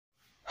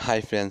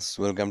Hi friends,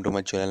 welcome to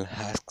my channel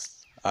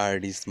hacks R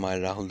D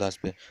smile Rahul दास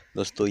पे।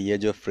 दोस्तों, ये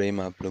जो फ्रेम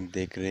आप लोग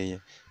देख रहे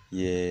हैं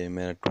ये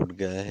मेरा टूट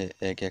गया है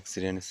एक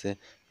एक्सीडेंट से।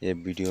 ये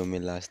वीडियो में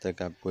लास्ट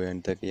तक आपको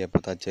एंड तक ये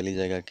पता चल ही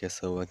जाएगा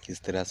कैसा हुआ,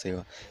 किस तरह से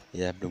हुआ।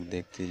 ये आप लोग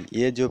देखते हैं,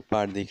 ये जो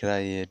पार्ट दिख रहा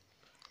है ये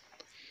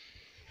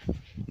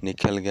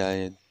निकल गया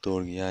है,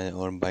 तोड़ गया है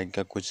और बाइक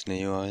का कुछ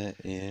नहीं हुआ है।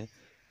 ये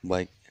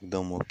बाइक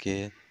एकदम ओके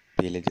है,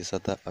 पहले जैसा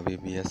था अभी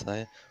भी ऐसा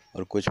है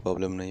और कुछ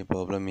प्रॉब्लम नहीं।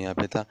 प्रॉब्लम यहाँ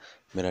पे था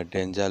मेरा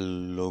डेंजर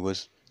लोगो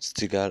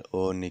स्टिकर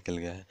और निकल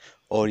गया है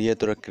और ये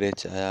थोड़ा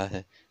क्रैच आया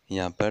है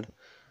यहाँ पर,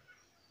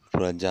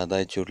 थोड़ा ज़्यादा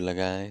ही चोट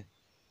लगा है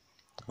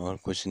और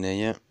कुछ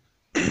नहीं है।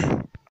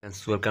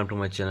 Welcome to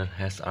my channel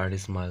has are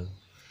smile.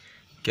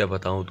 क्या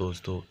बताऊं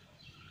दोस्तों,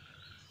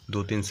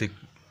 दो तीन से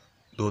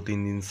दो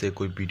तीन दिन से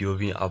कोई वीडियो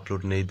भी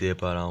अपलोड नहीं दे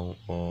पा रहा हूं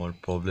और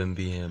प्रॉब्लम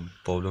भी है।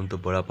 प्रॉब्लम तो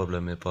बड़ा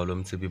प्रॉब्लम है,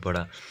 प्रॉब्लम से भी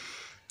बड़ा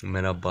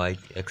मेरा बाइक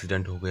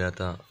एक्सीडेंट हो गया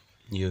था।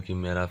 ये कि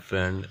मेरा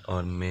फ्रेंड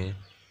और मैं,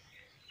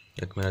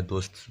 एक मेरा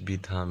दोस्त भी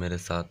था मेरे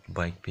साथ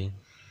बाइक पे,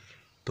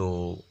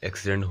 तो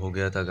एक्सीडेंट हो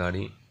गया था।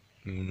 गाड़ी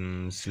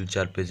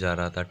सिलचर पे जा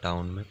रहा था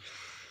टाउन में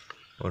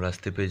और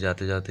रास्ते पे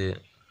जाते जाते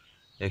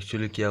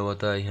एक्चुअली क्या हुआ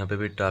था, यहाँ पे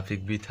भी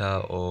ट्रैफिक भी था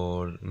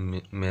और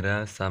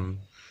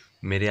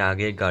मेरे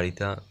आगे एक गाड़ी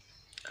था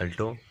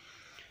अल्टो,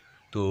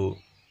 तो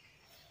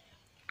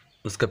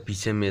उसका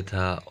पीछे में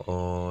था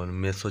और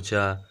मैं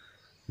सोचा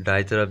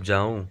दाई तरफ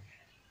जाऊं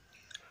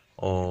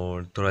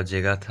और थोड़ा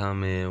जगह था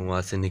मैं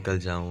वहाँ से निकल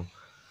जाऊं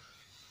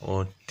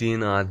और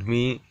तीन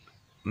आदमी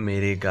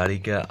मेरे गाड़ी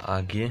के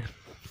आगे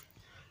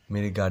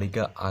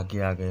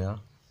आ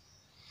गया।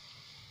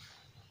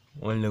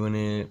 उन लोगों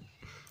ने,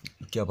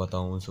 क्या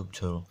बताऊँ, सब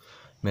छोड़ो।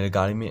 मेरे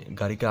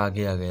गाड़ी का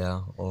आगे आ गया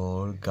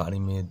और गाड़ी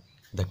में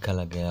धक्का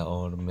लग गया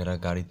और मेरा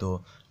गाड़ी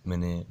तो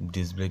मैंने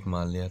डिस्क ब्रेक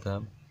मार लिया था,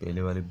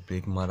 पहले वाली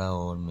ब्रेक मारा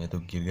और मैं तो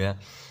गिर गया।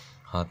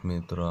 हाथ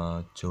में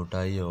थोड़ा चोट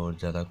आई और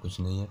ज़्यादा कुछ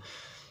नहीं है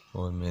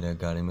और मेरे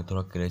गाड़ी में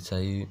थोड़ा क्रैच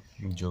आई,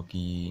 जो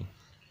कि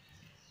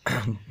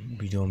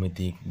वीडियो में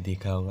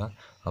देखा होगा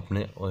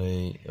अपने,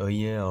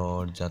 वही है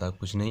और ज़्यादा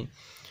कुछ नहीं।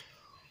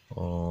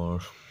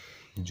 और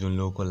जिन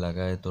लोगों को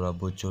लगा है, थोड़ा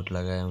बहुत चोट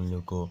लगा है, उन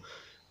लोगों को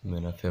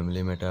मेरा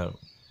फैमिली मैटर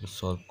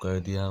सॉल्व कर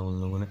दिया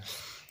उन लोगों ने।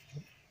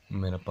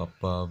 मेरा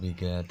पापा भी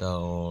गया था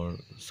और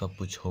सब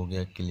कुछ हो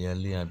गया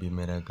क्लियरली। अभी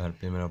मेरा घर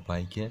पे मेरा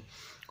बाइक है,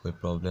 कोई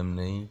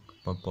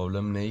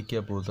प्रॉब्लम नहीं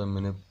क्या बोलता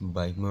मैंने।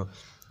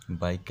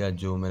 बाइक का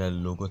जो मेरा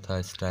लोगो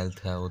था, स्टाइल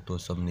था, वो तो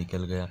सब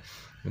निकल गया।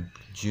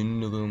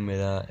 जिन लोगों को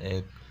मेरा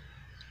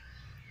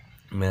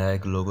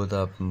एक लोगो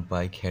था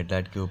बाइक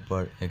हेडलाइट के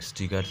ऊपर, एक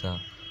स्टिकर था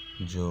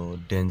जो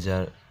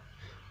डेंजर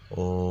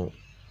वो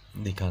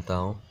दिखाता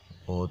हूँ,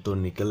 वो तो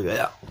निकल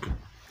गया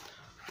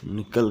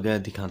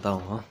दिखाता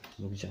हूँ। हाँ,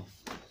 रुक जाओ।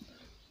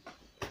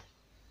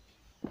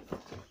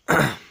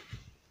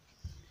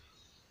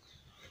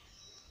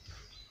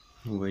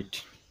 वेट,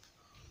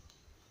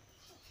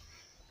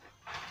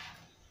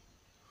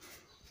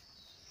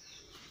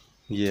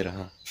 ये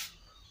रहा,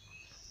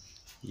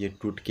 ये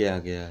टूट के आ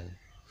गया है,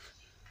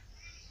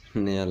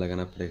 नया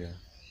लगाना पड़ेगा।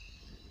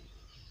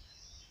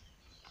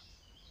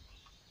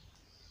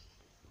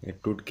 ये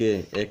टूट के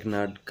एक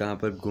नाट कहाँ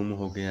पर गुम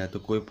हो गया है तो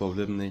कोई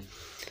प्रॉब्लम नहीं,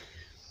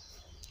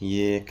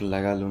 ये एक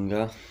लगा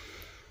लूँगा,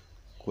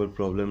 कोई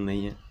प्रॉब्लम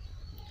नहीं है।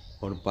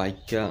 और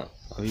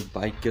अभी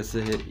बाइक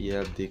कैसे है ये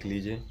आप देख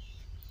लीजिए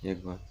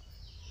एक बार।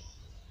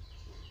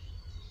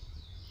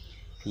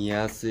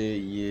 यहाँ से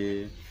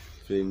ये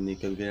फ्रेम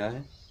निकल गया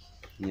है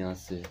यहाँ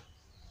से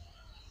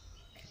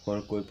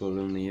और कोई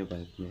प्रॉब्लम नहीं है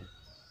बाइक में।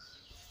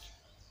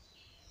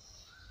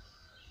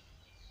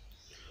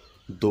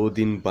 2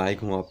 दिन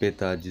बाइक वहाँ पे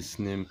था,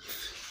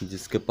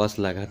 जिसके पास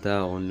लगा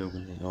था उन लोगों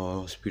ने और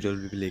हॉस्पिटल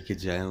भी लेके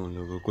जाया उन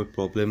लोगों को। कोई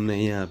प्रॉब्लम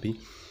नहीं है, अभी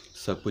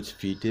सब कुछ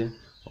फिट है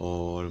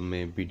और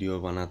मैं वीडियो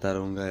बनाता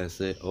रहूँगा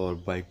ऐसे। और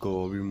बाइक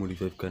को और भी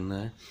मॉडिफाई करना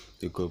है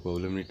तो कोई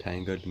प्रॉब्लम नहीं,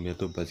 थैंक मैं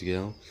तो बच गया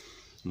हूँ,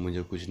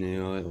 मुझे कुछ नहीं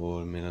हुआ है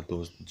और मेरा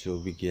दोस्त जो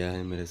भी गया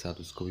है मेरे साथ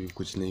उसको भी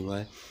कुछ नहीं हुआ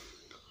है।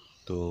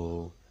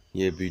 तो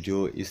ये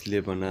वीडियो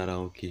इसलिए बना रहा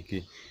हूँ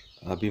क्योंकि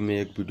अभी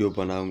मैं एक वीडियो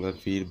बनाऊंगा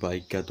फिर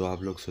बाइक का, तो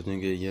आप लोग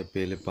सोचेंगे ये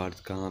पहले पार्ट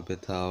कहाँ पे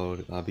था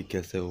और अभी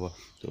कैसे हुआ,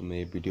 तो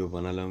मैं वीडियो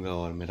बना लूँगा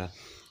और मेरा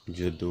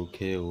जो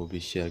दुख है वो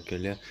भी शेयर कर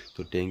लिया।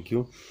 तो थैंक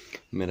यू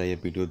मेरा ये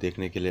वीडियो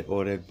देखने के लिए।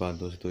 और एक बात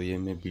दोस्तों, ये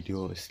मैं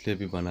वीडियो इसलिए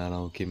भी बना रहा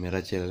हूँ कि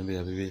मेरा चैनल में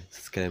अभी भी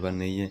सब्सक्राइबर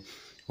नहीं है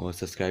और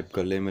सब्सक्राइब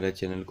कर ले मेरा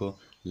चैनल को।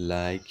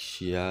 लाइक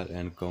शेयर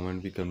एंड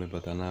कमेंट भी करके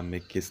बताना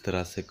मैं किस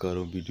तरह से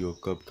करूँ वीडियो,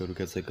 कब करूँ,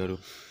 कैसे करूँ,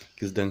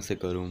 किस ढंग से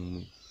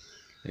करूँ,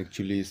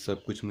 एक्चुअली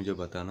सब कुछ मुझे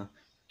बताना।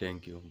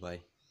 Thank you,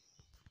 bye.